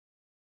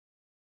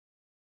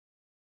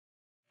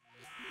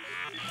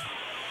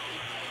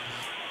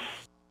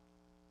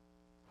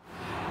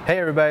Hey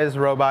everybody, it's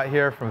Robot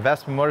here from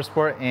Vespa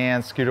Motorsport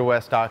and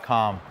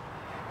ScooterWest.com.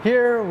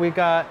 Here we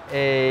got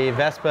a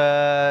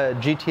Vespa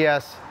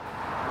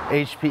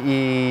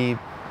GTS-HPE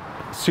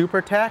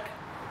Super Tech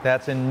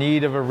that's in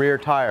need of a rear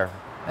tire.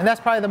 And that's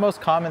probably the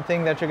most common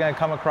thing that you're going to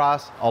come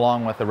across,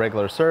 along with the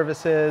regular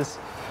services.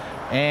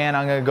 And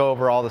I'm going to go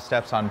over all the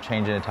steps on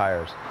changing the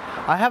tires.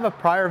 I have a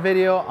prior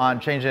video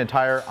on changing a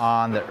tire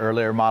on the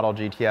earlier model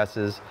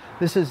GTSs.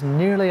 This is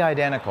nearly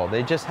identical.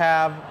 They just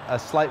have a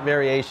slight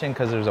variation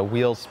because there's a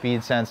wheel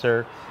speed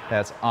sensor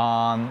that's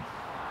on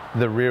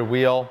the rear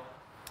wheel.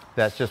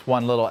 That's just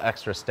one little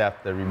extra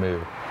step to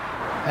remove.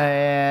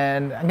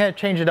 And I'm going to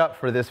change it up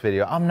for this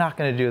video. I'm not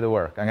going to do the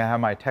work. I'm going to have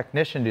my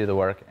technician do the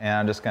work, and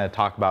I'm just going to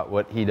talk about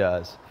what he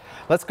does.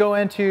 Let's go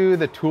into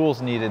the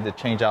tools needed to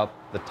change out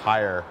the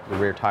tire, the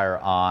rear tire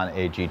on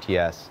a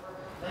GTS.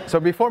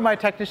 So before my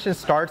technician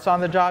starts on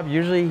the job,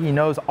 usually he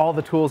knows all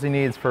the tools he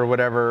needs for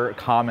whatever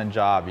common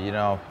job. You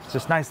know, it's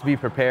just nice to be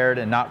prepared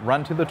and not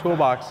run to the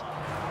toolbox,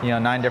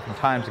 9 different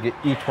times to get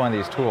each one of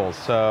these tools.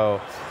 So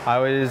I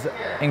always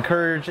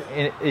encourage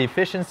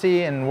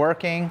efficiency in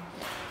working.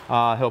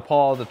 He'll pull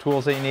all the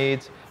tools that he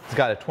needs. He's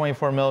got a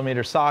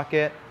 24mm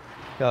socket,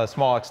 a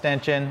small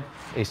extension,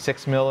 a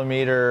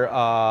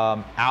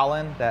 6mm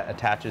Allen that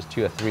attaches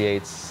to a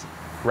 3/8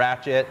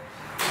 ratchet,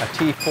 a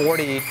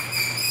T40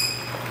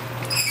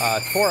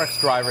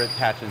 TOOLEX driver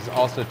attaches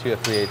also to a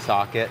 3/8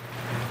 socket,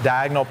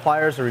 diagonal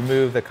pliers to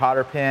remove the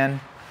cotter pin.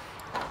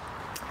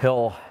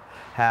 He'll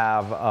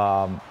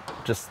have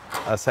just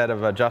a set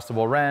of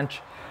adjustable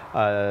wrench,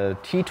 a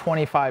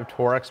T25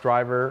 TOOLEX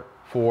driver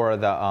for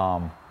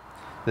the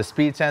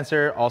speed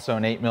sensor, also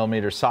an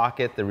 8mm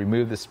socket to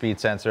remove the speed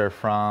sensor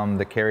from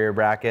the carrier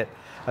bracket,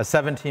 a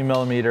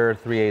 17mm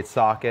 3/8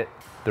 socket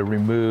to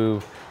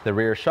remove the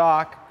rear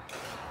shock,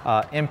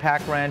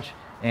 impact wrench,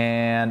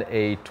 and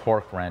a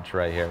torque wrench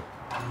right here.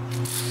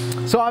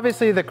 So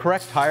obviously the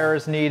correct tire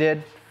is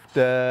needed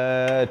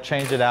to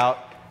change it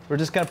out. We're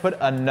just going to put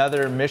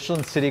another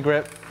Michelin City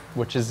Grip,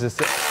 which is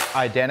this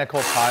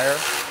identical tire,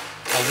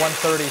 a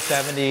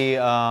 130/70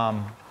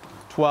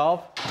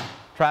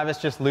 Travis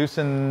just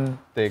loosened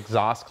the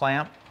exhaust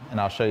clamp, and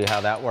I'll show you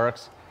how that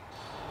works.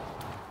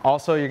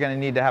 Also, you're going to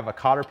need to have a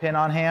cotter pin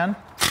on hand.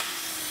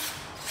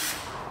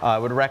 I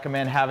would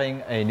recommend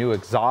having a new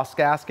exhaust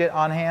gasket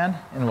on hand,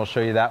 and we'll show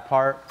you that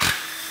part.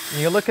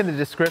 You look in the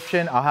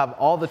description, I'll have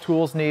all the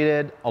tools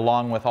needed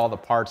along with all the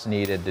parts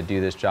needed to do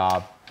this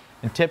job.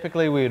 And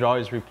typically we would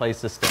always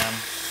replace the stem.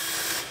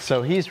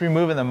 So he's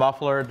removing the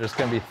muffler. There's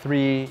going to be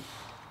 3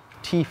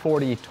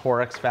 T40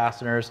 TOOLEX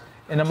fasteners,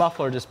 and the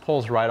muffler just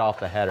pulls right off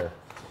the header.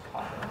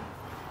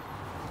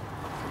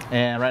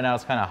 And right now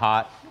it's kind of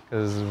hot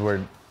because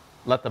we're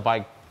let the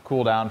bike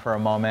cool down for a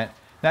moment.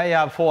 Now you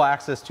have full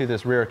access to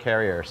this rear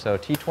carrier. So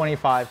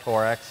T25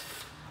 TOOLEX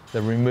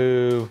to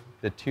remove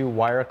the 2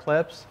 wire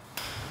clips.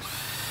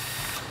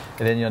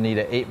 And then you'll need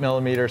an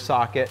 8mm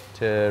socket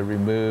to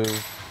remove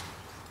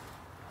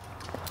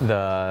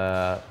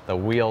the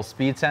wheel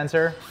speed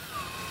sensor.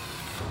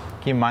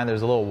 Keep in mind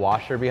there's a little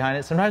washer behind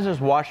it. Sometimes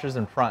there's washers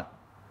in front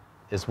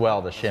as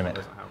well to shim it.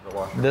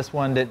 This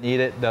one didn't need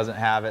it, doesn't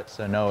have it,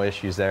 so no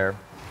issues there.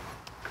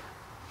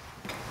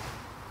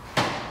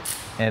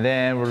 And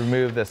then we'll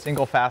remove the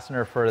single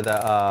fastener for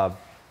the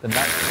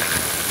nut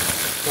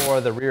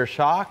for the rear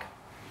shock.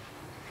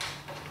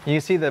 You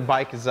can see the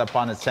bike is up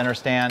on its center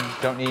stand.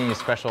 Don't need any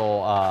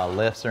special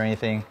lifts or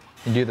anything.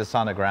 You can do this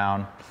on the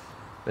ground,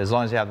 but as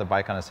long as you have the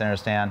bike on a center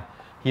stand.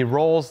 He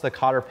rolls the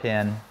cotter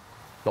pin,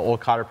 the old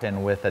cotter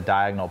pin, with the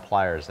diagonal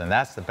pliers, and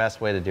that's the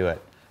best way to do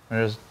it. And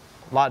there's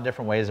a lot of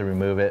different ways to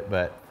remove it,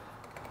 but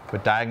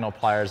with diagonal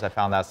pliers, I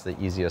found that's the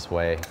easiest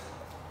way,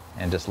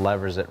 and just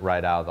levers it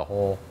right out of the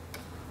hole.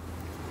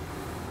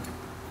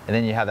 And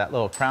then you have that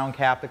little crown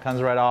cap that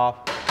comes right off.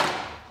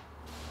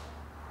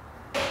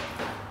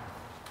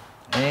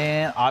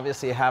 And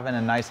obviously having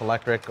a nice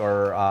electric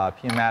or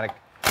pneumatic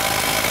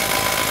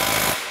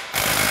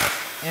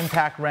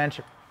impact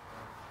wrench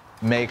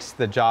makes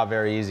the job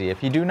very easy.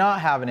 If you do not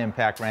have an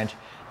impact wrench,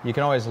 you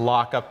can always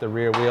lock up the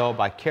rear wheel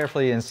by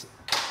carefully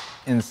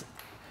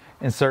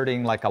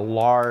inserting like a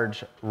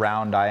large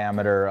round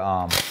diameter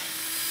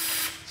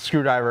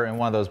screwdriver in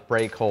one of those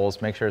brake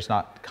holes. Make sure it's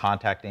not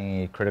contacting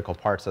any critical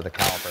parts of the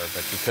caliper,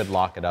 but you could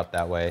lock it up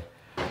that way.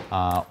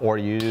 Or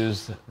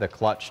use the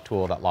clutch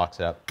tool that locks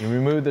it up. You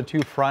remove the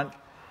 2 front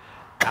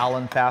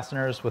Allen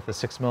fasteners with the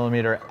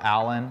 6mm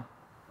Allen.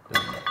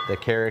 The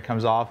carrier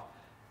comes off,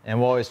 and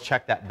we'll always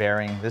check that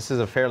bearing. This is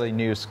a fairly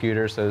new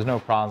scooter, so there's no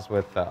problems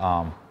with the,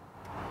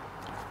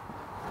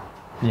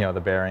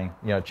 the bearing.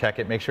 Check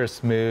it, make sure it's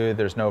smooth.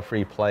 There's no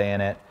free play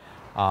in it.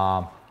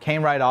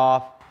 Came right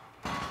off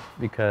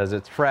because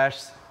it's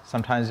fresh.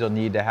 Sometimes you'll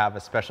need to have a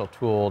special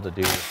tool to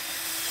do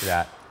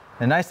that.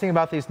 The nice thing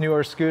about these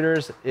newer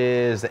scooters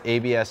is the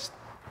ABS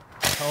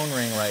tone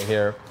ring right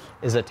here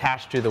is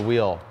attached to the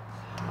wheel.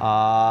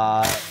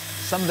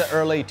 Some of the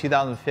early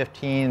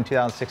 2015,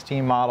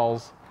 2016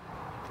 models,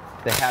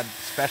 they had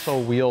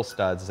special wheel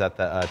studs that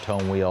the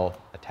tone wheel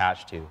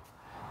attached to.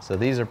 So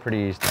these are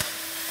pretty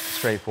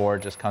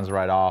straightforward, just comes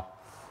right off.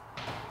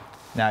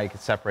 Now you can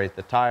separate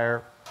the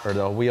tire or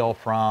the wheel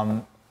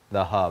from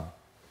the hub.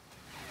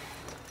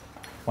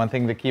 One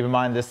thing to keep in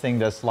mind, this thing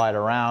does slide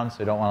around, so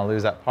you don't want to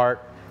lose that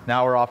part.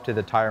 Now we're off to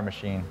the tire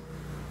machine.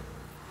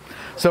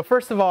 So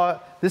first of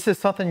all, this is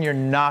something you're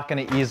not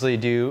going to easily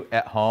do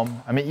at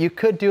home. I mean, you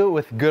could do it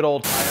with good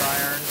old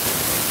tire irons.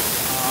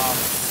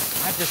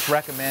 I just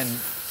recommend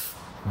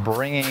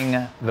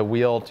bringing the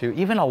wheel to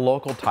even a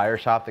local tire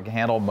shop that can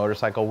handle a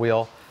motorcycle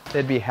wheel.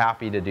 They'd be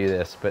happy to do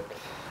this, but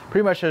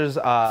pretty much there's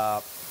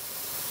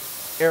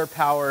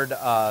air-powered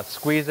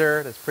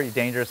squeezer that's pretty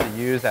dangerous to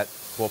use that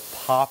will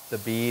pop the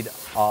bead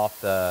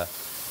off the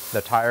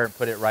tire and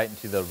put it right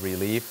into the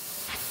relief.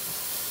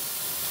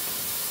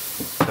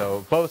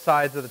 So both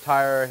sides of the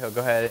tire, he'll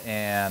go ahead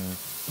and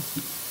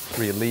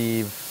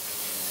relieve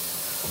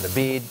the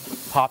bead,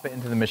 pop it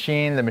into the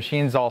machine. The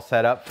machine's all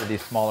set up for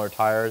these smaller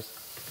tires.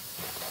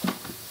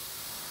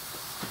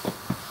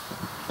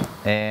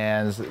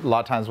 And a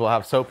lot of times we'll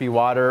have soapy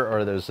water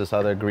or there's this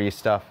other grease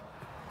stuff.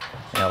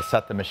 And it'll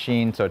set the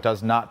machine so it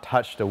does not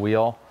touch the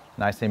wheel.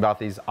 Nice thing about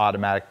these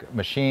automatic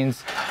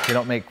machines, you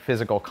don't make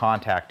physical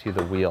contact to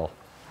the wheel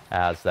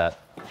as that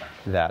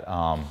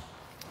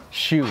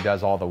shoe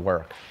does all the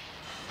work.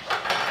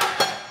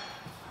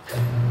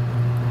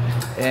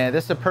 And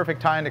this is a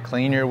perfect time to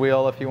clean your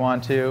wheel if you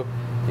want to.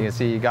 You can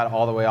see you got it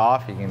all the way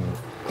off. You can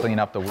clean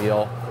up the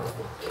wheel.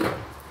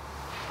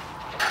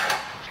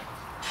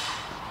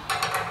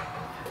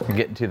 And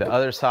get to the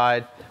other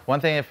side.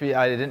 One thing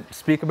I didn't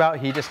speak about,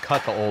 he just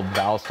cut the old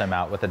valve stem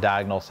out with a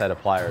diagonal set of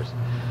pliers.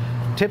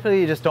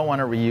 Typically you just don't want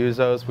to reuse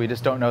those. We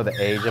just don't know the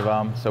age of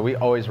them. So we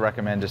always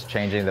recommend just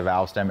changing the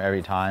valve stem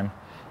every time.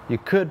 You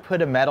could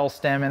put a metal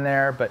stem in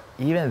there, but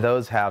even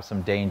those have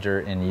some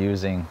danger in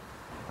using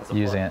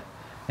it.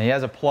 And he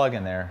has a plug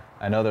in there.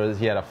 I know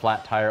he had a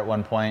flat tire at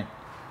one point.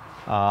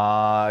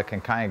 It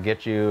can kind of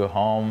get you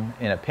home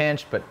in a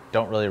pinch, but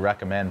don't really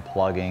recommend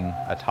plugging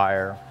a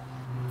tire.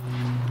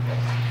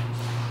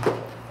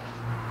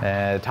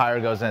 And the tire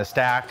goes in a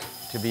stack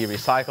to be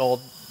recycled.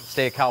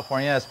 State of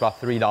California, it's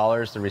about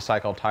 $3 to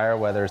recycle tire,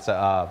 whether it's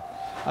a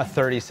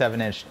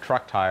 37-inch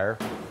truck tire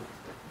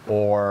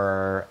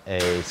or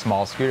a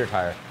small scooter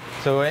tire.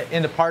 So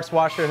in the parts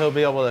washer, he'll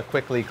be able to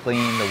quickly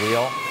clean the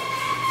wheel.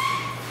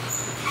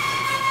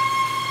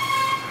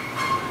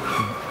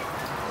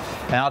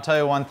 And I'll tell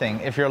you one thing,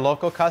 if you're a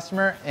local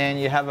customer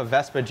and you have a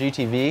Vespa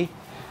GTV,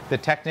 the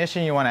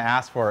technician you want to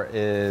ask for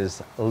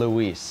is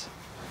Luis.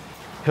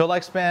 He'll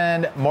like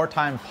spend more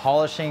time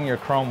polishing your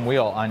chrome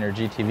wheel on your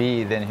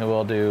GTV than he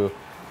will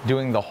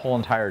doing the whole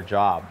entire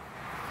job.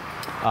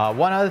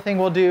 One other thing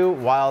we'll do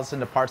while it's in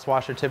the parts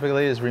washer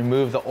typically is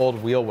remove the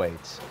old wheel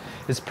weights.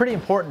 It's pretty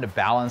important to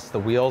balance the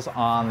wheels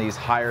on these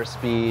higher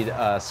speed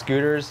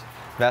scooters.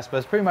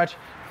 Vespas, pretty much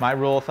my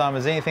rule of thumb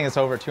is anything that's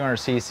over 200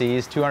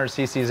 cc's, 200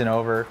 cc's and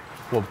over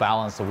will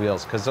balance the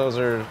wheels because those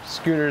are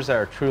scooters that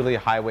are truly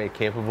highway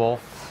capable,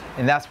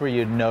 and that's where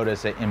you'd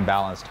notice an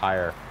imbalanced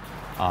tire.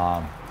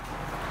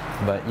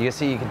 But you can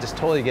see you can just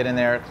totally get in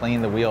there,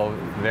 clean the wheel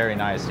very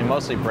nice. And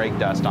mostly brake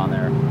dust on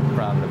there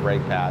from the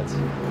brake pads.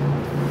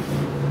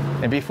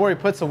 And before he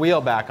puts the wheel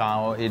back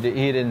on, he'd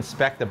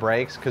inspect the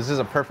brakes because this is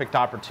a perfect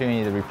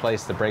opportunity to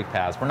replace the brake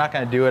pads. We're not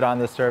going to do it on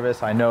this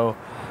service. I know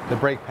the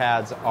brake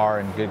pads are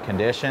in good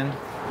condition,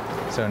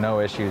 so no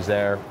issues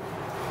there.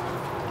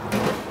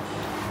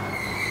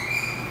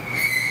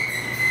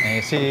 And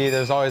you see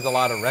there's always a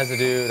lot of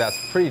residue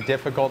that's pretty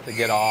difficult to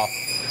get off.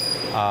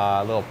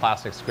 A little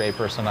plastic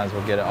scraper sometimes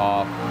will get it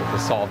off with the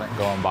solvent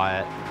going by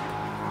it.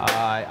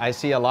 I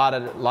see a lot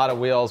of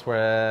wheels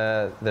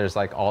where there's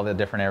like all the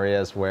different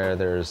areas where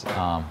there's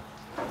the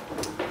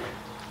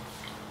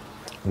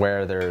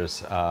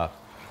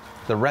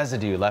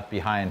residue left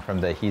behind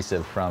from the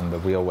adhesive from the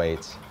wheel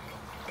weights.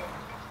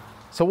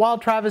 So while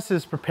Travis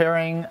is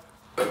preparing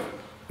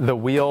the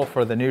wheel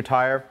for the new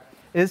tire,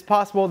 it is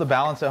possible to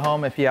balance at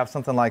home if you have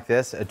something like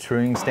this, a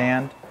truing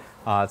stand.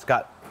 It's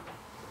got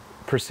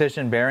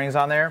precision bearings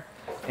on there,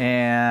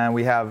 and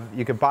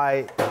you could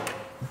buy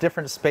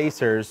different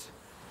spacers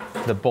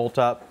that bolt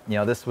up. You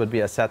know, this would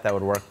be a set that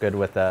would work good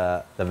with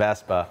the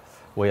Vespa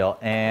wheel.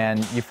 And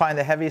you find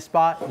the heavy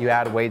spot, you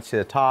add weights to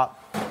the top.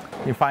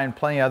 You find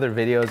plenty of other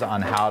videos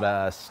on how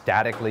to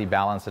statically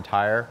balance a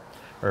tire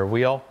or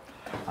wheel.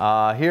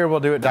 Here we'll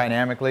do it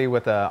dynamically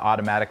with an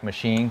automatic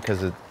machine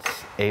because it's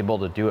able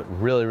to do it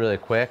really, really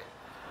quick.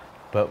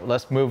 But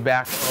let's move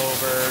back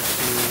over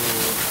to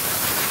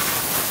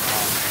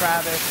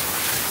Travis.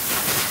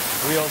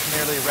 Wheel's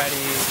nearly ready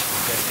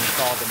to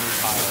install the new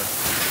tire.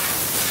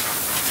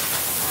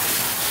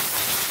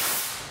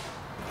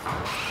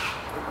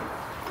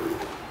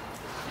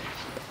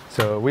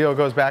 So wheel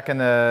goes back in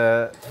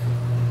the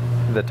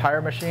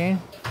tire machine.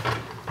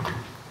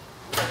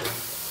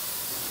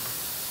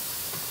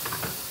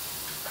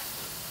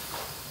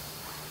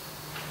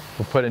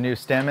 We'll put a new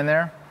stem in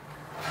there.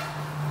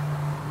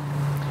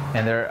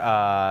 And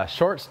they're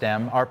short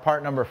stem. Our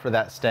part number for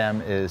that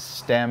stem is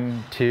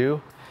stem 2.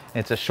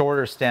 It's a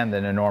shorter stem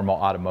than a normal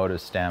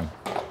automotive stem.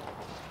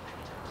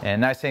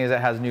 And nice thing is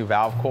it has a new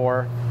valve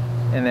core.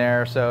 in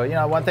there. So, you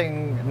know, one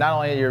thing, not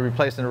only you're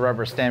replacing the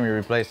rubber stem, you're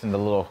replacing the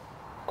little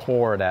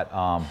core that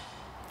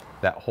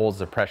that holds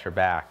the pressure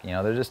back. You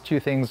know, there's just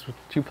two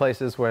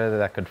places where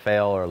that could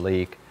fail or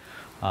leak.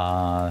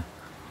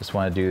 Just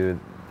want to do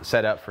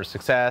setup for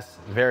success.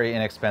 Very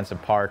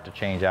inexpensive part to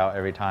change out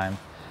every time.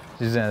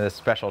 Using this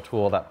special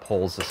tool that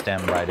pulls the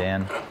stem right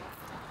in.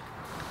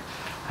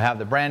 I have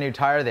the brand new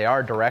tire. They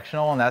are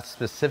directional, and that's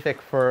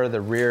specific for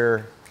the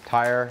rear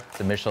tire,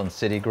 the Michelin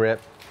City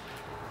Grip.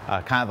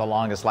 Kind of the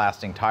longest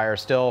lasting tire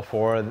still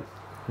for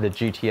the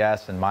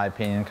GTS, in my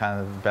opinion, kind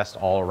of the best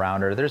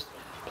all-arounder. There's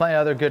plenty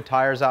of other good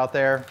tires out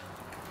there,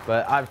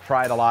 but I've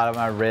tried a lot of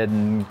them. I've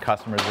ridden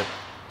customers that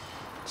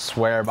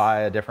swear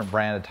by a different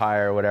brand of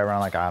tire or whatever. I'm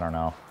like, I don't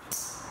know.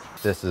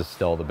 This is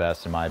still the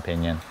best in my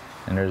opinion.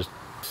 And there's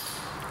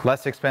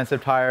less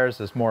expensive tires,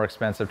 there's more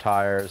expensive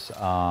tires.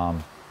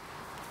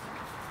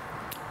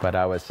 But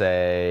I would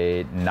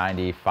say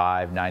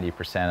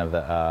 90% of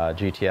the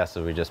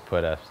GTSs we just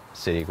put a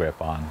City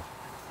Grip on.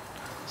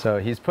 So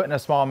he's putting a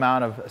small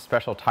amount of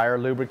special tire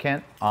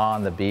lubricant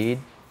on the bead.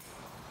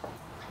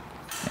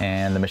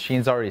 And the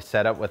machine's already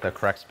set up with the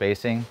correct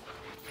spacing.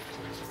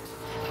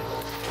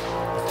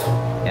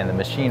 And the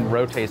machine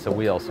rotates the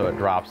wheel so it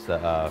drops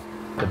the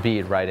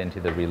bead right into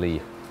the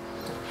relief.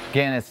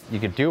 Again, you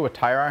could do it with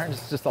tire irons,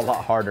 it's just a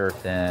lot harder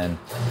than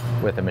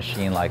with a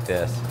machine like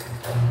this.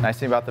 Nice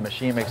thing about the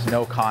machine, makes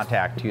no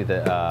contact to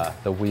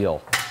the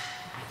wheel.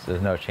 So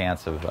there's no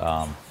chance of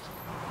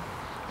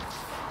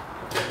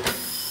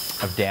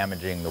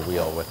damaging the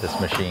wheel with this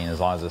machine as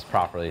long as it's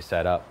properly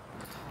set up.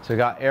 So we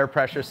got air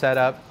pressure set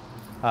up.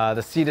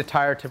 The seated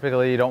tire,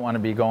 typically you don't want to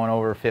be going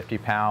over 50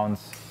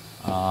 pounds.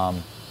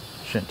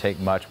 Shouldn't take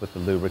much with the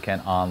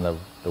lubricant on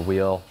the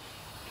wheel.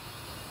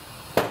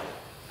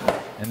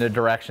 And the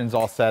direction's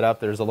all set up.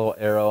 There's a little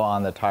arrow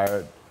on the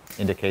tire,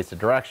 indicates the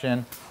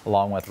direction,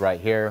 along with right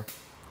here.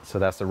 So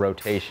that's the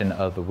rotation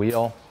of the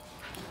wheel.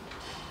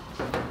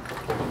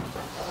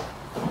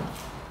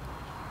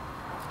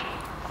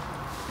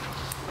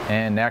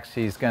 And next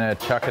he's gonna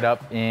chuck it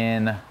up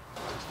in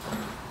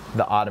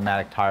the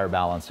automatic tire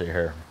balancer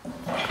here.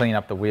 Clean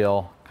up the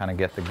wheel, kind of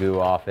get the goo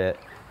off it.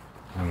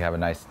 And you have a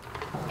nice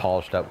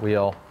polished up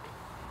wheel.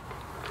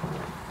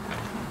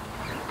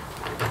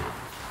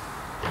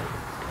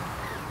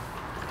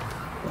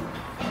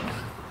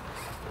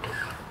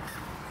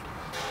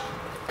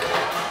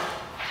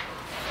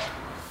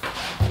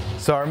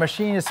 So our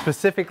machine is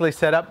specifically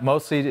set up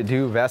mostly to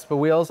do Vespa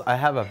wheels. I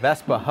have a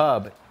Vespa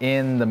hub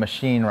in the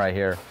machine right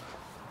here.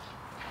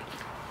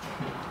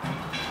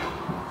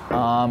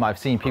 I've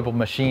seen people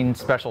machine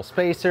special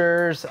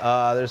spacers.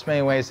 There's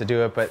many ways to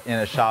do it, but in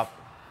a shop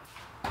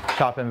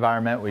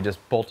environment, we just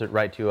bolt it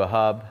right to a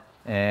hub,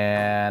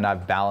 and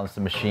I've balanced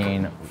the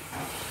machine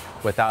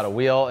without a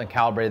wheel and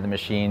calibrated the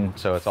machine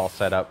so it's all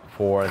set up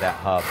for that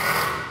hub.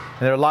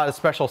 And there are a lot of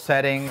special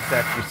settings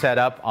that you set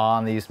up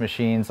on these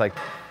machines, like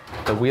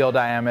the wheel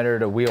diameter,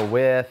 the wheel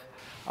width,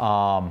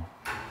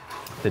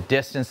 the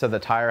distance of the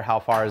tire, how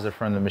far is it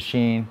from the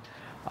machine.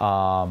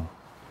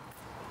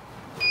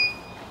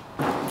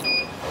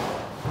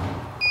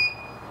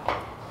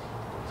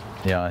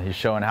 You know, he's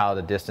showing how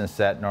the distance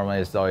set normally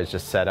is always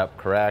just set up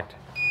correct.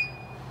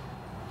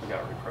 You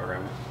gotta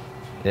reprogram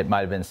it. It might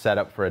have been set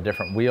up for a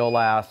different wheel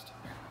last,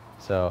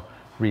 so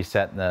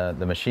reset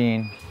the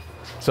machine.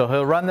 So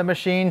he'll run the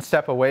machine,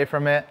 step away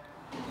from it,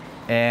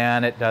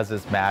 and it does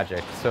its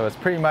magic. So it's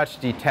pretty much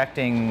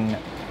detecting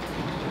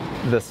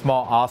the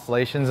small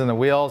oscillations in the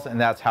wheels, and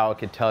that's how it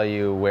could tell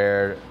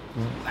you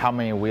how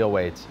many wheel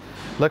weights.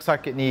 Looks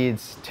like it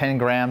needs 10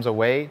 grams of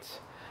weight,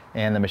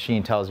 and the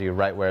machine tells you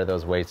right where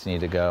those weights need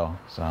to go.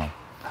 So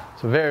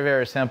very,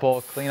 very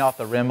simple. Clean off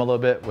the rim a little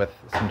bit with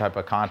some type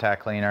of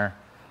contact cleaner,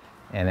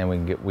 and then we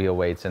can get wheel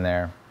weights in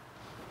there.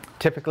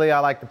 Typically, I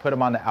like to put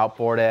them on the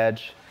outboard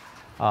edge,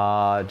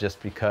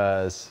 just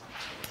because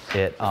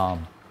it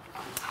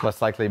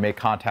less likely to make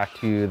contact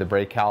to the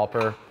brake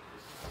caliper.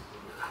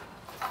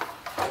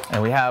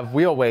 And we have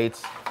wheel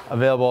weights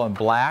available in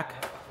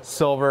black,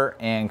 silver,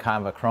 and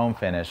kind of a chrome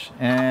finish.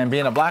 And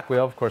being a black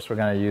wheel, of course, we're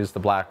gonna use the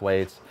black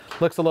weights.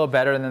 Looks a little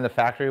better than the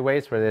factory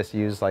weights where they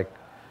use like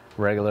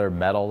regular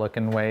metal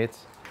looking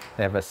weights.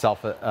 They have a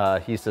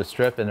self-adhesive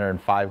strip, and they're in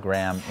 5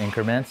 gram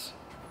increments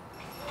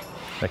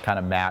that kind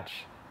of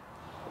match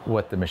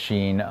what the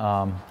machine,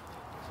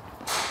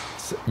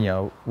 you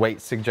know,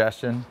 weight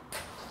suggestion.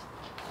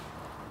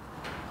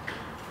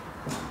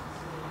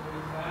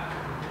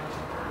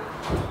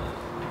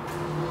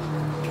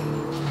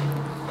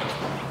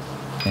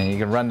 And you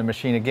can run the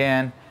machine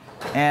again,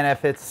 and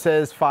if it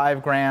says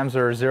 5 grams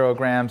or 0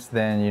 grams,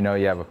 then you know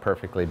you have a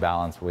perfectly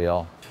balanced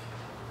wheel.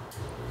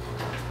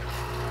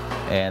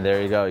 And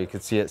there you go, you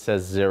can see it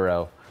says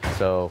 0.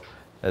 So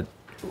the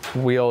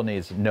wheel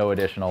needs no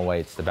additional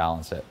weights to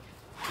balance it.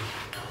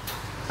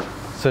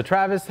 So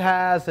Travis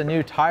has a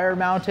new tire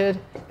mounted,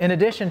 in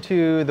addition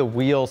to the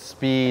wheel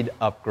speed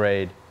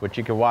upgrade, which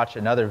you can watch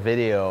another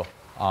video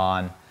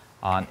on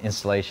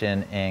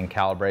installation and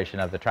calibration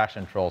of the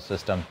traction control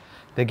system.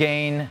 The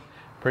gain,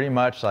 pretty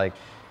much like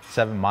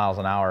 7 miles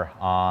an hour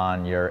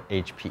on your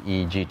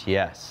HPE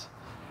GTS.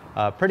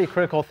 Pretty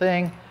critical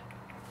thing.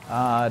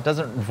 It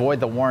doesn't void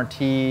the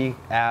warranty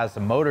as the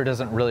motor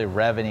doesn't really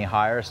rev any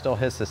higher. Still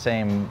hits the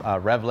same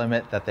rev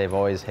limit that they've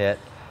always hit.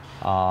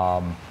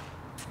 And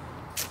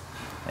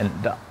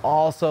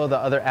also the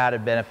other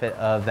added benefit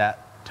of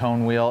that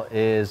tone wheel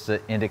is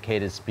the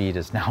indicated speed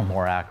is now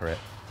more accurate.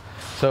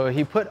 So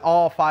he put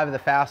all 5 of the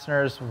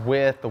fasteners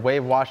with the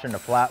wave washer and the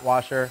flat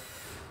washer,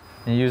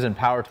 and using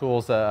power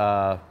tools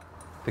to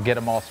get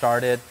them all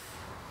started.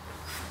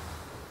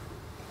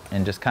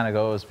 And just kind of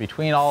goes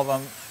between all of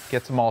them,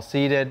 gets them all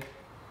seated,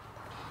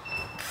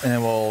 and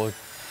then we'll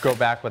go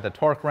back with a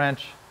torque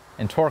wrench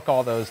and torque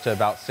all those to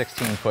about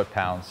 16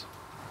 foot-pounds.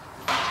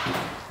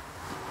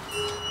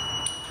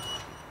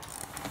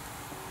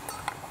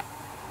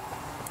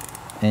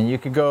 And you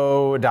could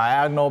go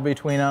diagonal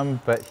between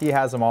them, but he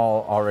has them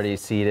all already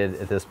seated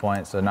at this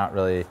point, so not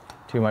really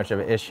too much of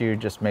an issue.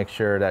 Just make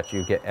sure that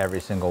you get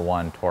every single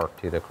one torqued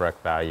to the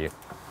correct value.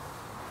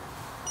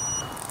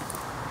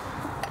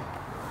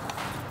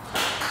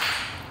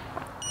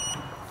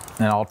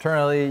 And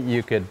alternatively,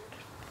 you could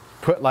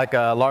put like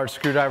a large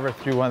screwdriver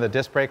through one of the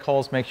disc brake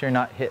holes. Make sure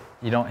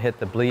you don't hit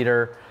the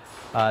bleeder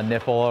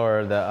nipple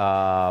or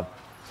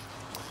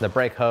the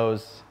brake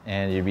hose,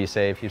 and you'd be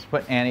safe. You just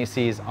put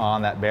anti-seize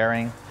on that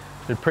bearing.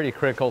 It's a pretty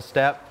critical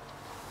step.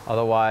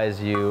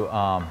 Otherwise, you're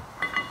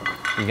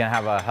gonna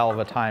have a hell of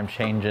a time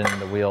changing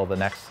the wheel the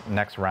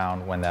next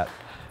round when that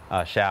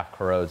shaft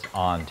corrodes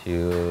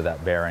onto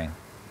that bearing.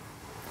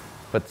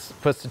 Puts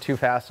the 2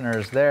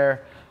 fasteners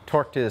there.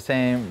 Torque to the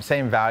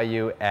same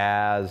value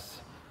as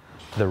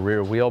the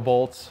rear wheel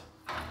bolts.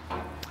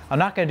 I'm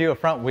not going to do a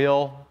front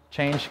wheel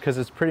change because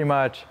it's pretty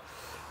much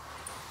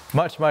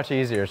much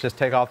easier. It's just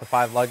take off the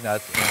 5 lug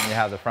nuts and you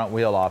have the front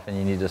wheel off, and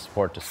you need to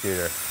support the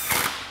scooter.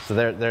 So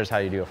there's how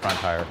you do a front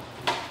tire.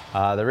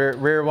 The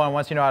rear one,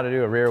 once you know how to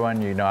do a rear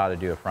one, you know how to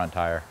do a front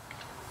tire.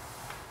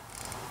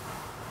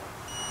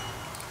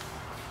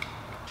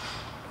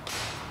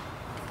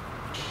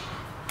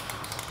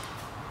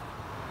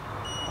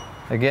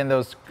 Again,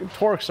 those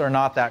torques are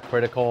not that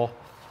critical.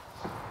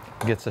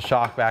 Gets the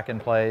shock back in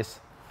place.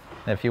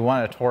 And if you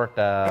want to torque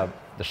the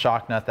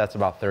shock nut, that's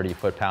about 30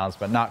 foot-pounds,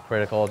 but not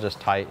critical.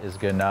 Just tight is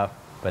good enough,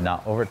 but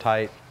not over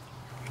tight.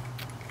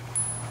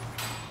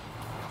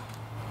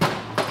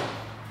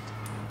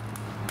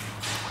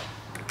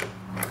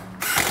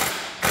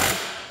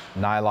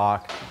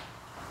 Nylock.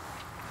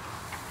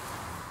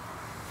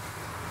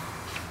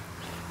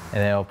 And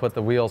then we'll put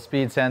the wheel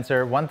speed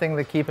sensor. One thing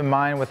to keep in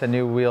mind with a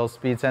new wheel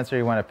speed sensor,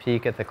 you want to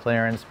peek at the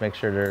clearance, make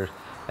sure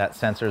that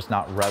sensor's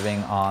not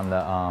rubbing on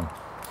the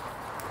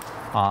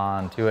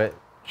onto it.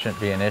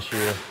 Shouldn't be an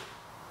issue.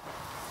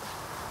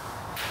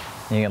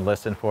 You can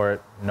listen for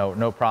it.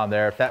 No problem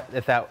there.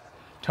 If that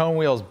tone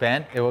wheel's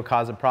bent, it will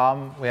cause a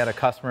problem. We had a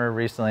customer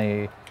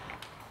recently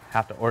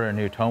have to order a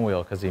new tone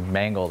wheel because he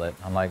mangled it.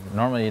 I'm like,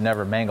 normally you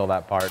never mangle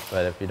that part,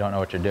 but if you don't know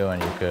what you're doing,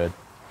 you could.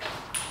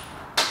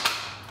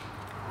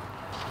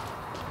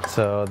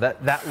 So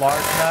that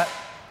large nut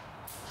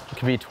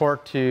can be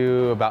torqued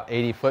to about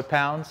 80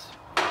 foot-pounds.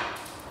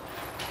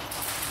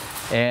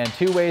 And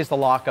 2 ways to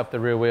lock up the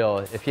rear wheel.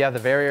 If you have the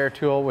Variator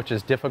tool, which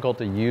is difficult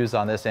to use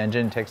on this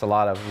engine, takes a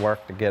lot of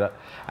work to get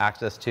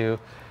access to,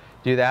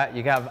 do that.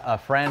 You can have a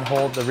friend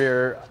hold the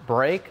rear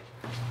brake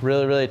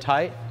really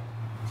tight.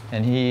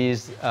 And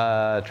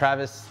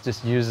Travis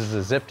just uses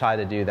a zip tie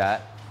to do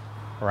that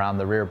around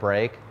the rear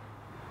brake.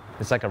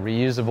 It's like a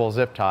reusable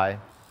zip tie,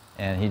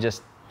 and he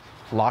just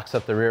locks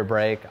up the rear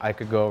brake. I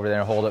could go over there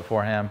and hold it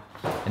for him.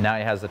 And now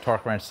he has the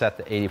torque wrench set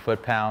to 80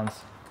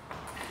 foot-pounds.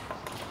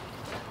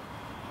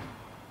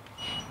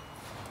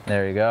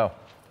 There you go.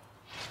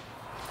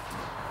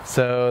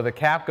 So the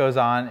cap goes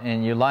on,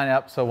 and you line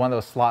up so one of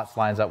those slots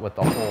lines up with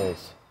the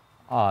holes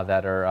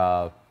that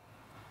are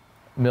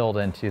milled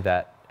into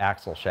that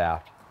axle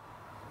shaft.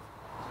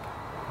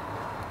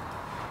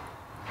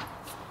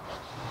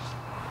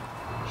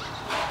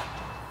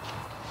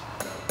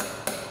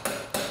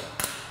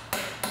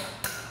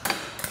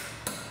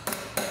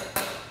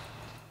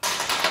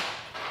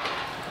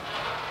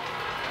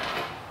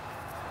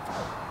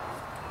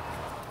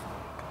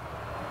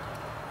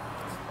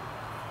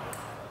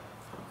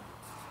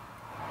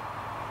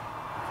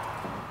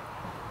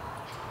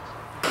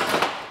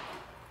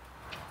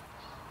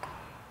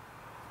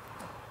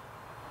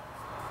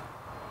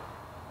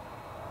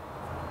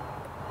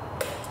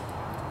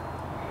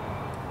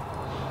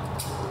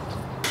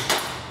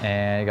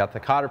 And you got the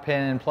cotter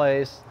pin in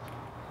place.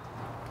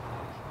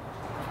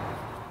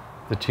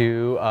 The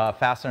 2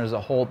 fasteners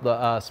that hold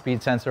the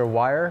speed sensor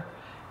wire,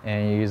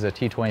 and you use a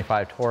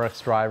T25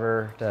 TOOLEX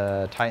driver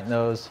to tighten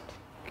those.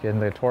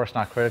 Again, the torque's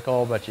not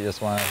critical, but you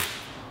just want to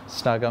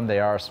snug them. They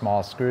are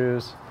small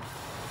screws.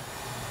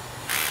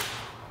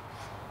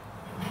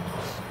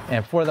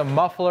 And for the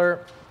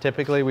muffler,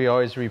 typically we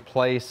always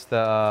replace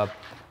the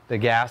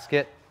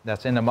gasket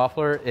that's in the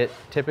muffler. It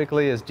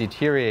typically is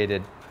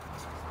deteriorated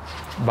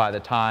by the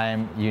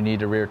time you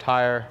need a rear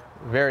tire.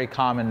 Very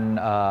common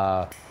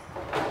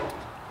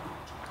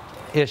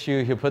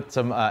issue, he'll put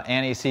some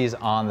anti-seize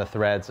on the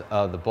threads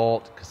of the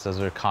bolt because those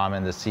are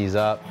common to seize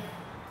up.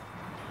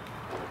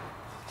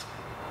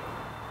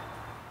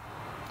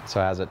 So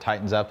as it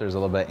tightens up, there's a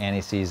little bit of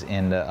anti-seize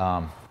in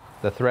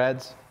the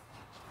threads.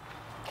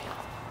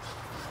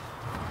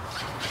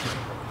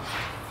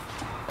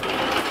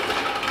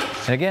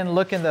 And again,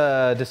 look in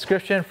the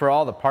description for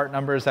all the part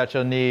numbers that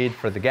you'll need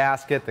for the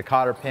gasket, the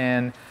cotter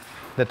pin,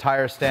 the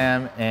tire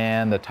stem,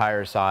 and the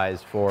tire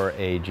size for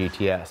a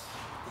GTS.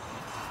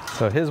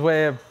 So his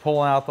way of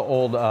pulling out the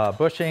old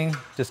bushing,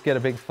 just get a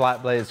big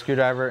flat bladed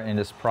screwdriver and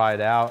just pry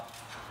it out.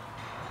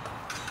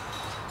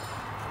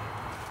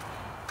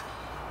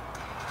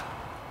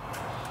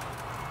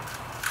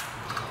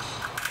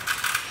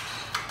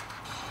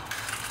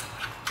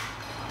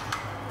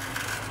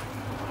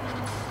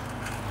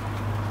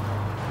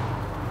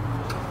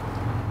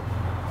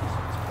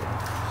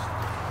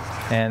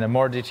 And the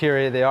more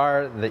deteriorated they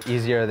are, the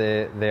easier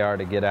they are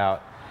to get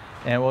out.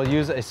 And we'll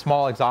use a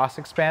small exhaust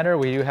expander.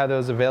 We do have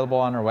those available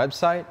on our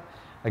website.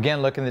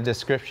 Again, look in the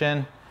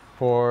description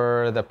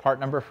for the part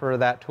number for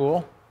that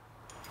tool.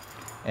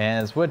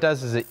 And what it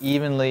does is it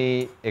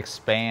evenly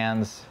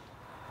expands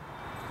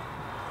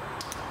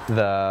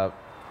the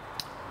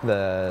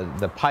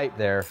pipe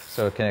there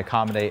so it can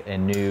accommodate a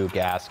new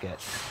gasket.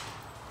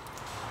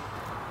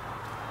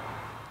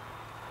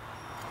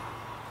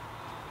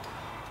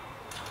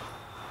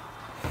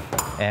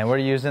 And we're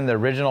using the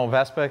original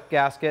Vespa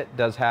gasket. It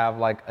does have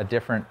like a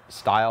different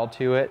style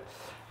to it.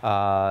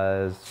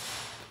 The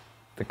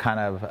kind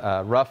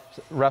of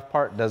rough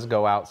part does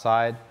go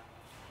outside.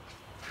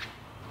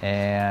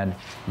 And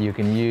you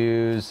can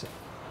use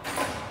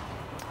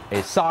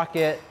a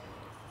socket,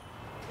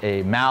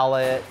 a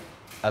mallet,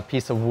 a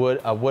piece of wood,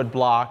 a wood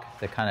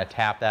block to kind of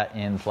tap that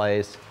in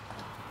place.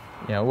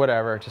 You know,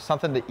 whatever, just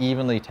something to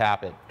evenly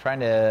tap it. Trying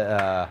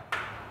to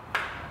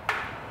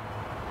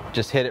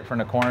just hit it from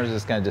the corners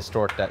is going to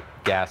distort that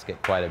gasket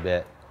quite a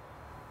bit.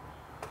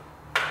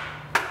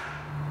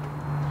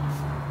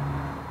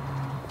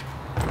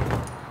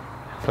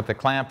 Put the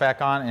clamp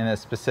back on in a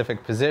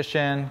specific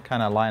position,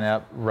 kind of line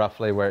up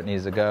roughly where it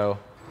needs to go.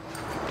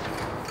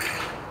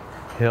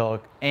 He'll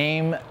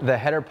aim the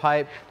header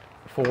pipe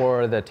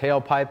for the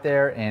tailpipe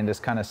there and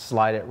just kind of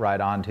slide it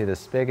right onto the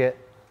spigot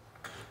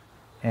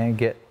and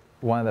get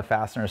one of the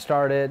fasteners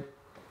started.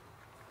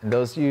 And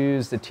those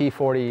use the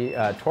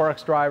T40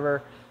 TOOLEX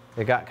driver.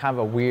 They got kind of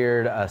a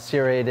weird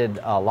serrated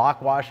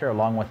lock washer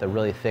along with a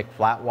really thick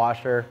flat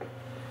washer.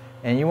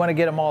 And you want to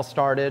get them all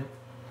started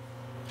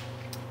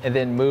and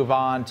then move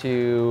on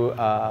to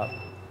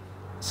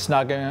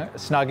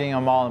snugging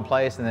them all in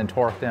place and then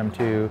torque them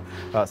to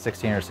about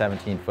 16 or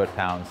 17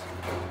 foot-pounds.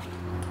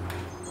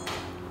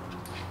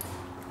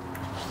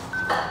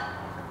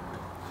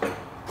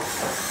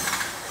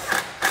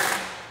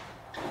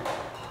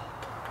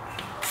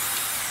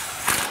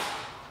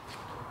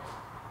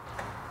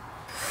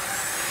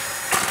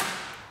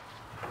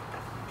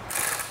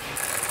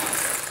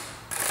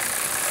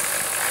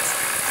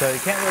 So you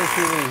can't really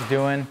see what he's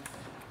doing.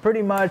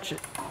 Pretty much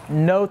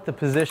note the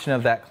position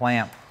of that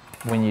clamp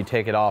when you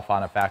take it off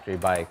on a factory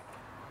bike.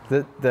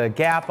 The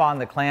gap on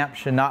the clamp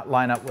should not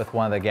line up with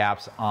one of the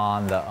gaps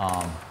on the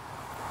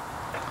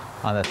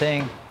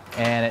thing,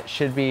 and it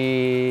should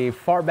be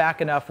far back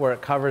enough where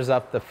it covers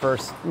up the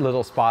first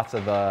little spots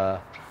of the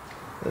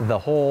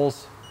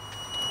holes.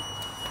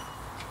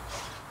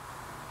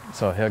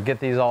 So he'll get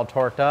these all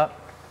torqued up.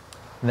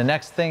 The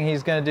next thing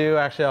he's going to do,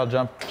 actually I'll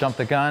jump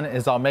the gun,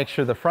 is I'll make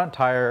sure the front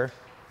tire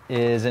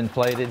is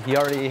inflated. He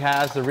already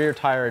has the rear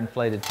tire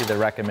inflated to the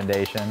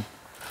recommendation.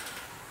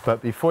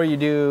 But before you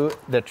do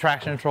the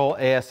traction control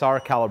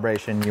ASR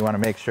calibration, you want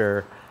to make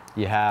sure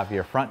you have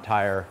your front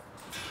tire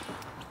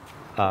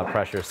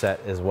pressure set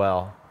as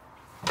well.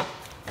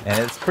 And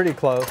it's pretty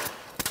close.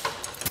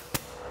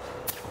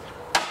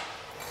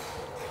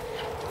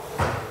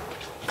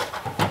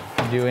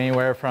 You do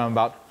anywhere from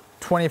about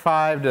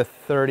 25 to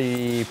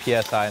 30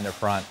 PSI in the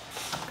front,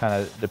 kind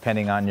of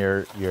depending on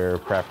your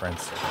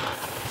preference.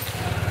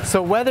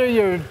 So whether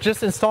you're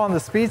just installing the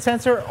speed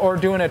sensor or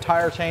doing a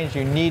tire change,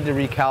 you need to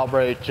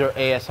recalibrate your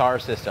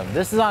ASR system.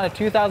 This is on a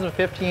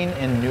 2015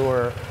 and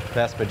newer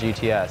Vespa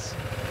GTS.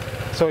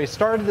 So he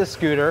started the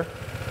scooter.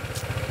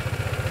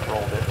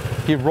 Rolled it.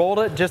 He rolled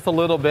it just a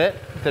little bit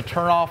to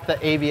turn off the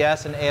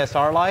ABS and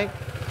ASR light.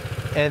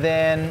 And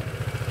then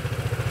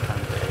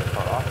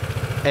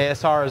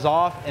ASR is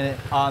off, and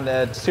on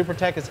the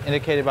SuperTech it's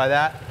indicated by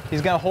that.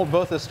 He's going to hold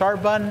both the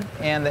start button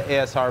and the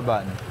ASR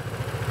button.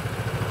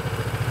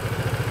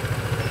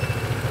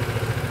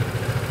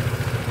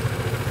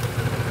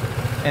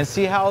 And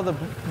see how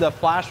the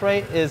flash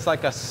rate is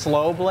like a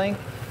slow blink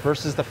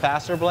versus the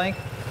faster blink?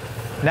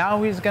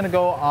 Now he's going to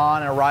go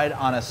on a ride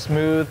on a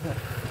smooth,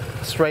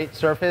 straight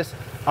surface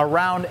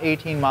around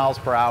 18 miles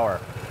per hour.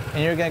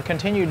 And you're going to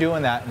continue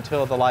doing that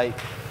until the light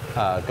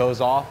goes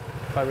off,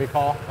 if I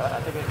recall.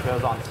 I think it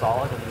goes on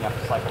solid and then you have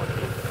to cycle it.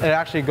 It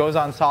actually goes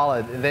on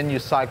solid, and then you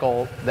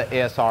cycle the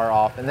ASR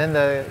off, and then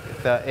the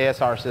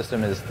ASR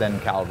system is then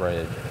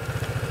calibrated.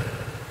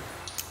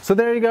 So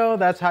there you go,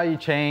 that's how you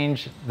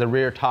change the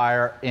rear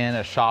tire in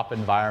a shop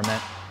environment.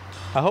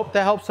 I hope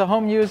that helps the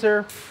home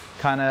user.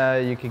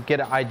 You could get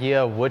an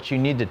idea of what you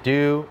need to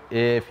do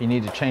if you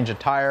need to change a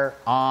tire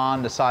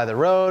on the side of the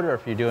road, or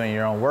if you're doing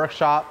your own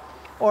workshop,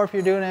 or if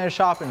you're doing it in a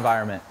shop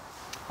environment.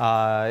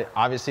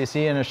 Obviously,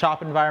 see, in a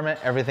shop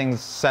environment,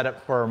 everything's set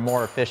up for a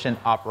more efficient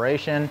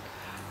operation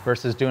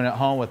versus doing it at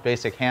home with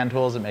basic hand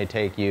tools. It may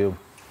take you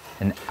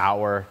an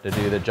hour to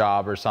do the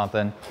job or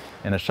something.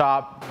 In a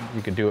shop,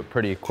 you can do it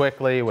pretty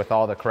quickly with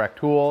all the correct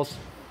tools.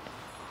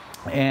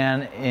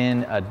 And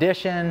in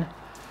addition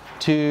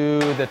to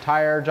the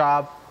tire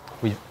job,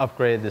 we've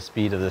upgraded the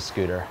speed of the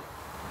scooter.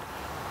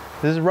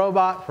 This is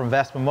Robot from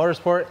Vespa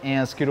Motorsport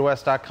and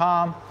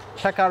scooterwest.com.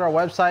 Check out our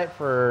website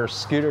for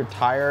scooter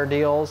tire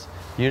deals.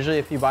 Usually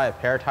if you buy a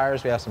pair of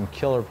tires, we have some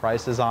killer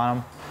prices on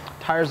them.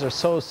 Tires are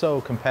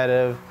so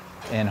competitive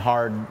and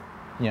hard.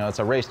 You know, it's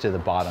a race to the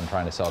bottom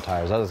trying to sell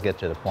tires. I'll just get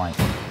to the point.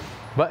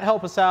 But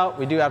help us out.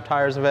 We do have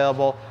tires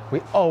available.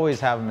 We always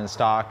have them in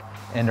stock,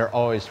 and they're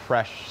always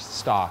fresh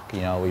stock.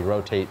 You know, we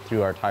rotate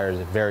through our tires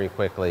very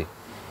quickly.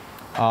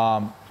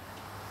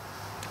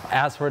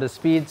 As for the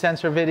speed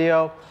sensor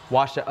video,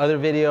 watch the other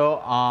video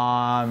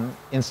on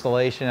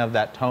installation of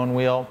that tone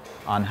wheel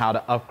on how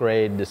to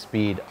upgrade the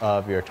speed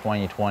of your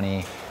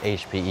 2020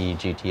 HPE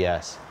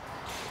GTS.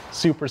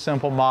 Super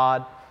simple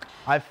mod.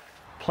 I've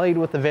played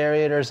with the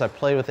variators, I've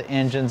played with the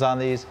engines on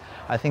these.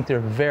 I think they're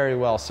very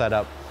well set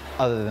up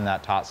other than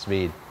that top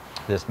speed,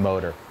 this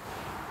motor.